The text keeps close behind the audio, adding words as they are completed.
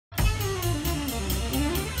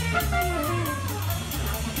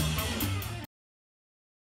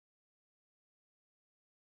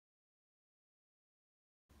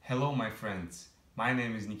Hello my friends, my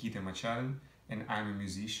name is Nikita Mochalin and I'm a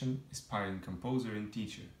musician, aspiring composer and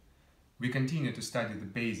teacher. We continue to study the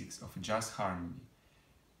basics of jazz harmony,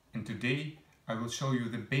 and today I will show you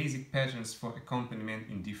the basic patterns for accompaniment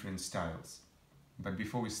in different styles. But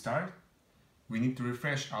before we start, we need to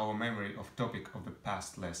refresh our memory of topic of the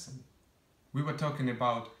past lesson. We were talking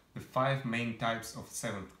about the 5 main types of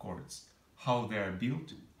 7th chords, how they are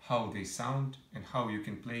built, how they sound, and how you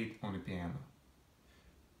can play it on a piano.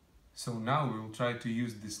 So now we will try to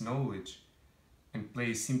use this knowledge and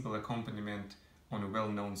play a simple accompaniment on a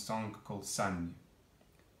well-known song called Sunny.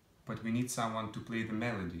 But we need someone to play the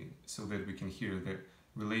melody so that we can hear the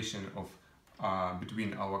relation of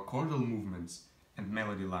between our chordal movements and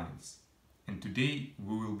melody lines. And today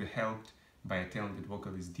we will be helped by a talented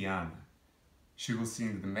vocalist Diane. She will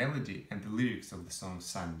sing the melody and the lyrics of the song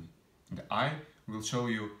Sunny, and I will show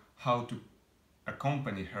you how to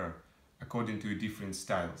accompany her according to different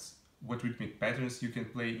styles, what rhythmic patterns you can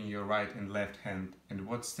play in your right and left hand, and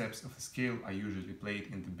what steps of the scale are usually played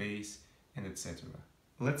in the bass, and etc.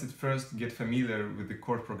 Let's at first get familiar with the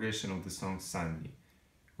chord progression of the song Sunny.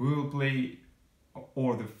 We will play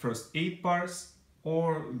or the first 8 bars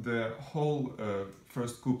or the whole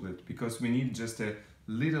first couplet, because we need just a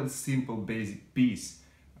little simple basic piece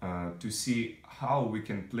to see how we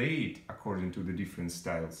can play it according to the different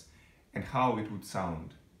styles and how it would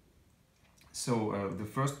sound. So the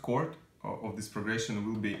first chord of this progression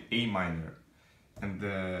will be A minor, and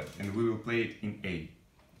we will play it in A.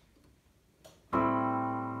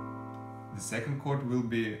 The second chord will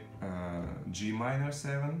be G minor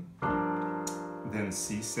 7, then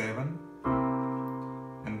C7,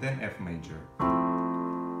 and then F major.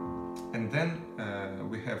 And then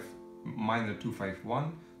we have minor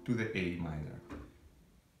 2-5-1 to the A minor,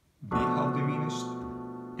 B half diminished,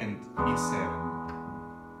 and E7.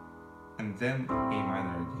 And then A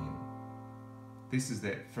minor again. This is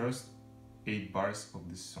the first 8 bars of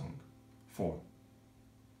this song. 4.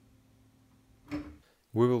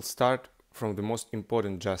 We will start from the most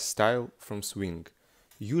important jazz style, from swing.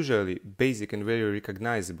 Usually, basic and very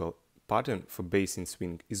recognizable pattern for bass in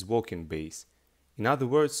swing is walking bass. In other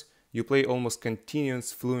words, you play almost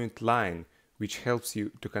continuous fluent line, which helps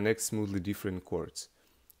you to connect smoothly different chords.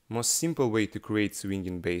 Most simple way to create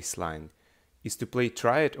swinging bass line is to play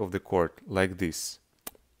triad of the chord like this.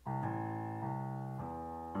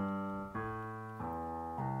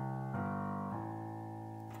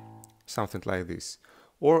 Something like this.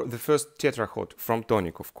 Or the first tetrachord from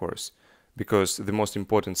tonic, of course, because the most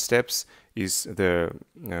important steps is the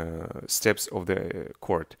steps of the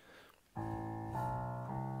chord.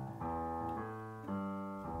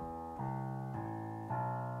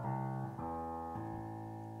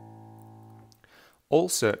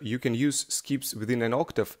 Also, you can use skips within an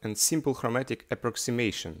octave and simple chromatic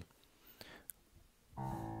approximation.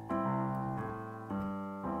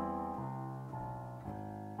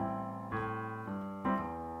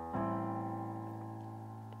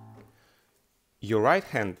 Your right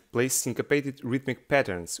hand plays syncopated rhythmic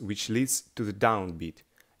patterns, which leads to the downbeat.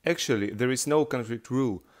 Actually, there is no concrete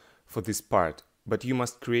rule for this part, but you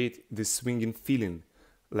must create this swinging feeling,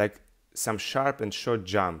 like some sharp and short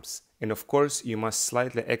jumps. And of course, you must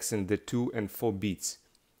slightly accent the 2 and 4 beats,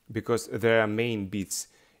 because there are main beats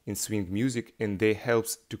in swing music and they help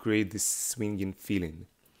to create this swinging feeling.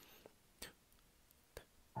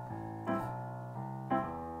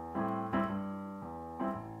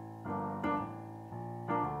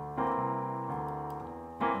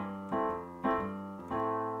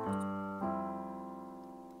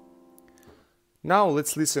 Now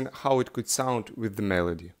let's listen how it could sound with the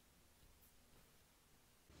melody.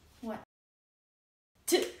 1,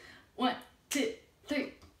 2, 1, 2,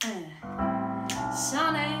 3.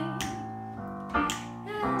 Sunny,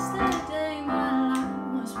 yesterday my life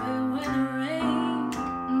was filled with rain.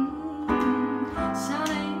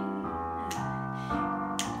 Sunny,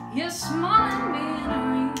 you smile at me and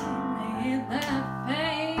relieve that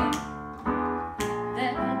pain.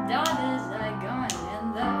 That dot is I gone and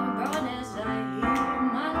the God is I hear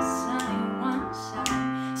my sunny one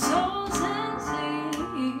shine. So sincere,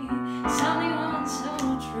 sunny one so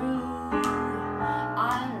true. I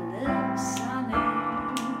live sunny,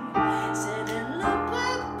 said it look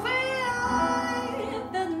like behind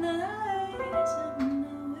the night and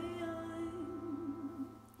the way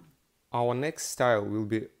Our next style will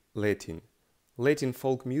be Latin. Latin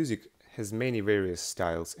folk music has many various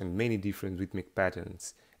styles and many different rhythmic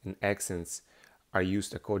patterns, and accents are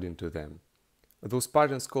used according to them. Those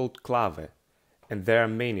patterns called clave, and there are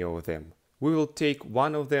many of them. We will take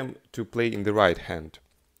one of them to play in the right hand.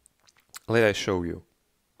 Let us show you.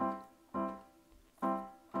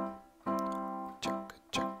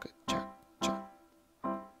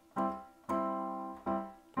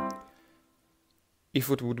 If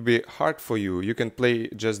it would be hard for you, you can play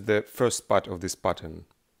just the first part of this pattern.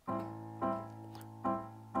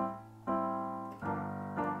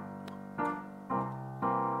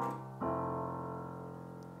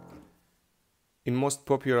 In most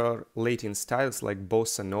popular Latin styles like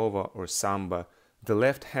bossa nova or samba, the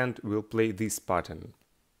left hand will play this pattern.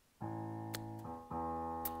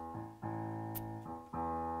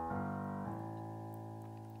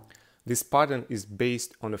 This pattern is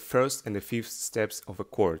based on the first and the fifth steps of a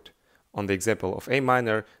chord. On the example of A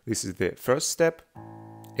minor, this is the first step,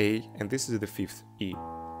 A, and this is the fifth, E.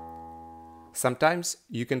 Sometimes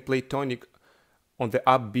you can play tonic on the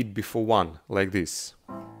upbeat before 1, like this.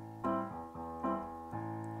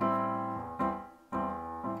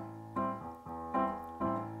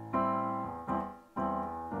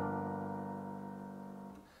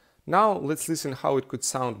 Now let's listen how it could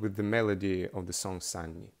sound with the melody of the song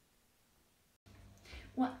Sunny.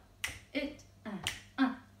 What it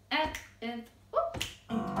at it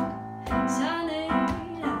sunny.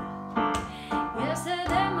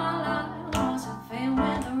 Yesterday my life was a filled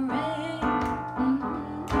with the rain.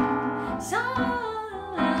 Sunny,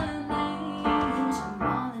 you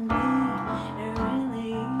smiling me, it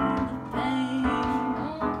really the pain.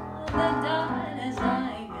 The dark is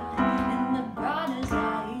like and the bright is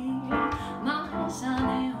like my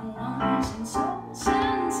sunny once and so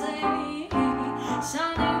sensei.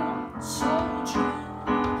 Sunny, so true.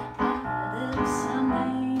 I live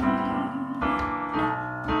Sunday.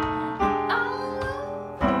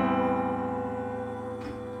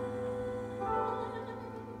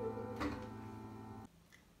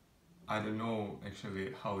 I don't know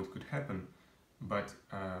actually how it could happen, but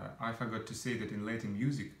I forgot to say that in Latin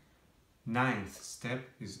music, 9th step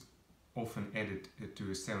is often added to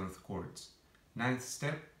the 7th chords. 9th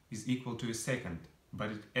step is equal to a 2nd, but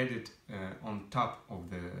it added on top of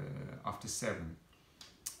the after 7.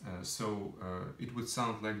 So it would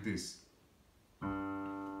sound like this.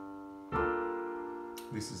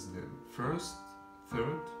 This is the 1st,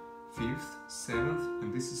 3rd, 5th, 7th,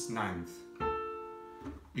 and this is 9th.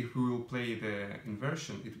 If we will play the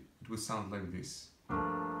inversion, it would sound like this.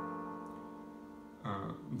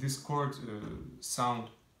 This chord sound,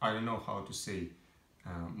 I don't know how to say,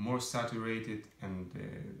 more saturated, and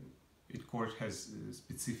it chord has a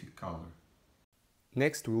specific color.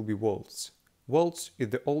 Next will be waltz. Waltz is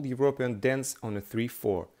the old European dance on a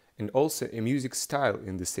 3/4 and also a music style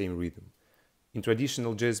in the same rhythm. In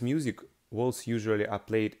traditional jazz music, waltz usually are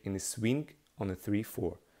played in a swing on a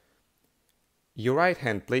 3/4. Your right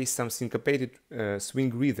hand plays some syncopated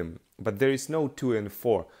swing rhythm, but there is no 2 and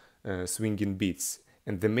 4 swinging beats,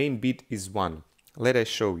 and the main beat is 1. Let us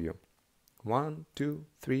show you. 1, 2,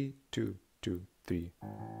 3, 2, 2, 3.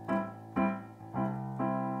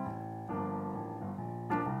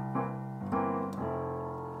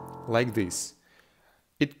 Like this.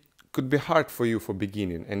 It could be hard for you for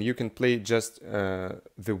beginning, and you can play just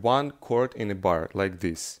the one chord in a bar, like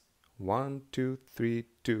this. 1, 2, 3,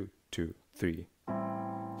 2, 2, 3.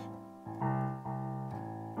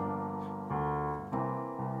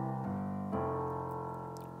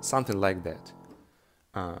 Something like that.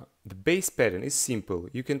 The bass pattern is simple.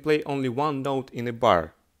 You can play only one note in a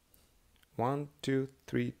bar. 1, 2,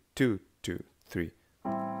 3, 2, 2, 3.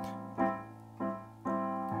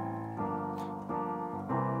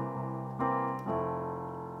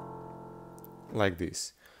 Like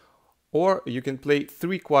this. Or you can play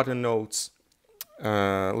 3/4 notes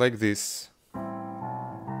like this.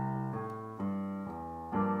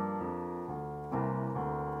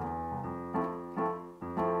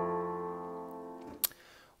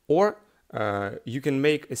 Or you can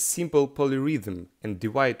make a simple polyrhythm and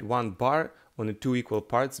divide one bar on 2 equal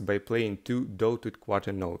parts by playing 2 dotted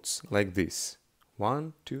quarter notes, like this.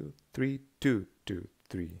 1, 2, 3, 2, 2,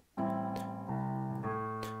 3.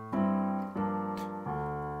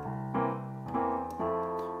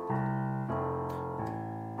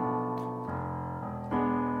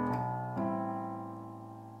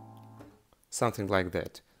 Something like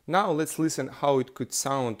that. Now let's listen how it could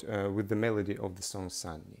sound with the melody of the song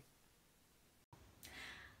Sunny.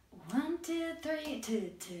 1, 2, 3,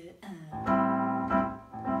 2, 2.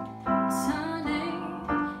 Sunny,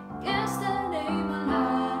 yesterday my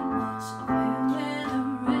life was filled with the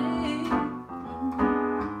rain.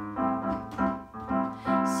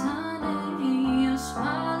 Sunny, your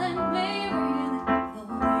smile and me really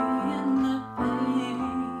fully in the pain.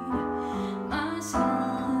 My Sunny.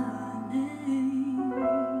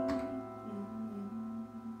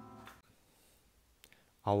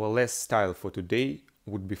 Our last style for today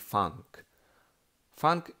would be funk.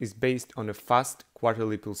 Funk is based on a fast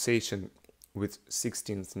quarterly pulsation with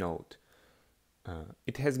 16th note.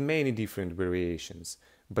 It has many different variations,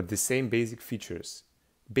 but the same basic features.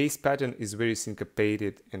 Bass pattern is very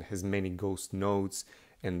syncopated and has many ghost notes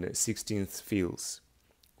and 16th fills.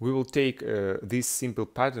 We will take this simple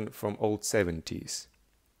pattern from old 70s.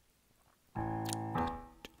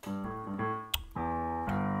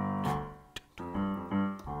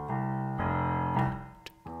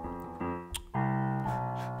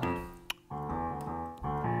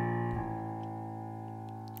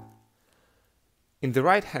 In the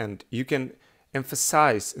right hand, you can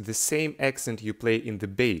emphasize the same accent you play in the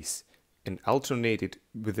bass and alternate it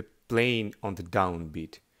with the playing on the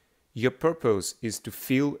downbeat. Your purpose is to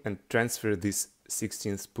feel and transfer these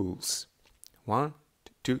 16th pulls. 1,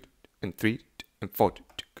 2, and 3, and 4.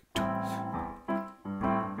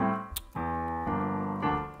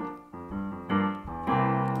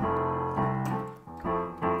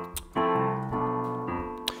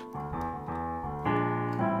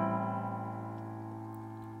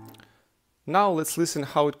 Now let's listen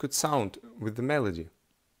how it could sound with the melody.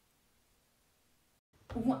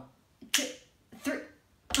 1, 2, 3.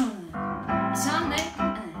 Sunday.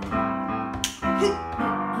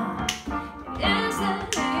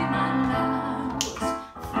 Yesterday my love was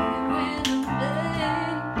filled with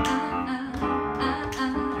rain.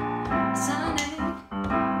 Sunday.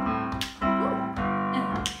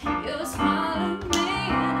 You smiled at me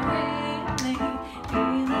and really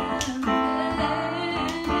feeling pain.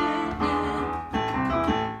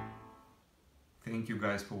 Thank you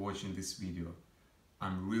guys for watching this video.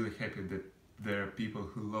 I'm really happy that there are people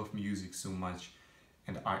who love music so much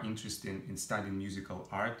and are interested in studying musical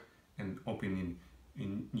art and opening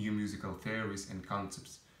in new musical theories and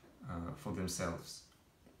concepts for themselves.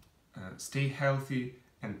 Stay healthy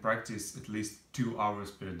and practice at least 2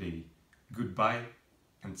 hours per day. Goodbye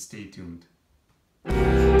and stay tuned.